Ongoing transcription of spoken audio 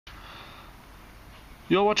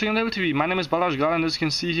You're watching Endeavor TV. My name is Balazs Gal, and as you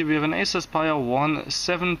can see here we have an Acer Spire 1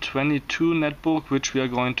 722 netbook which we are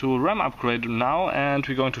going to RAM upgrade now, and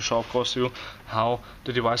we're going to show of course you how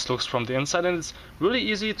the device looks from the inside. And it's really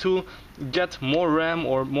easy to get more RAM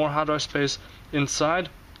or more hard drive space inside.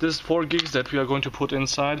 This is 4 gigs that we are going to put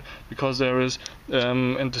inside because there is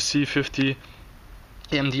in the C50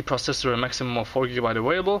 AMD processor a maximum of 4 GB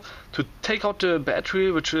available. To take out the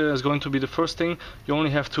battery, which is going to be the first thing, you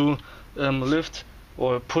only have to lift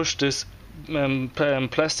or push this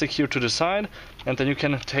plastic here to the side, and then you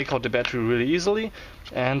can take out the battery really easily.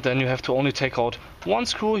 And then you have to only take out one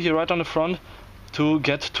screw here right on the front to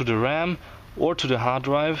get to the RAM or to the hard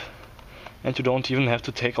drive, and you don't even have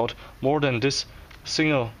to take out more than this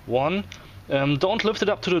single one. Don't lift it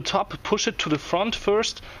up to the top, push it to the front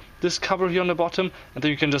first, this cover here on the bottom, and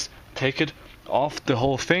then you can just take it off the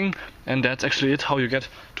whole thing, and that's actually it, how you get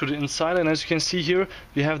to the inside. And as you can see here,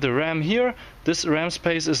 we have the RAM here. This RAM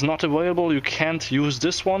space is not available, you can't use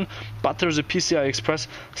this one, but there's a PCI Express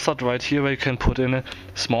slot right here where you can put in a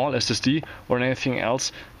small SSD or anything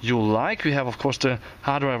else you like. We have of course the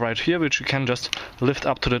hard drive right here, which you can just lift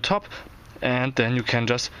up to the top, and then you can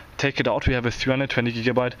just take it out. We have a 320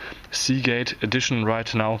 GB Seagate edition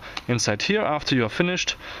right now inside here. After you are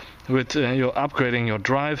finished with you're upgrading your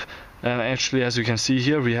drive, actually, as you can see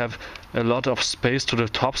here, we have a lot of space to the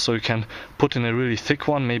top, so you can put in a really thick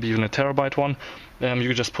one, maybe even a terabyte one.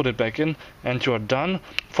 You just put it back in and you are done.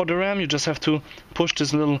 For the RAM, you just have to push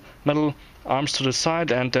this little metal arms to the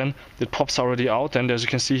side, and then it pops already out. And as you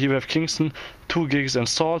can see here, we have Kingston 2 gigs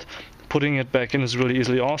installed. Putting it back in is really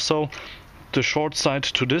easily also. The short side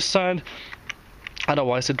to this side,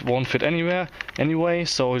 otherwise it won't fit anywhere anyway,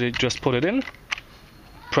 so you just put it in,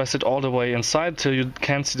 press it all the way inside till you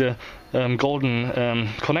can't see the golden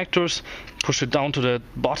connectors, push it down to the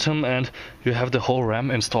bottom, and you have the whole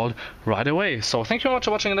RAM installed right away. So thank you very much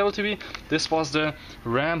for watching Endeavor TV. This was the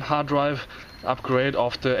RAM hard drive upgrade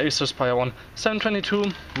of the Acer Spire 1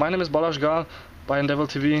 722. My name is Balazs Gal by Endeavor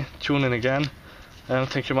TV. Tune in again, and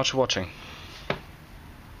thank you much for watching.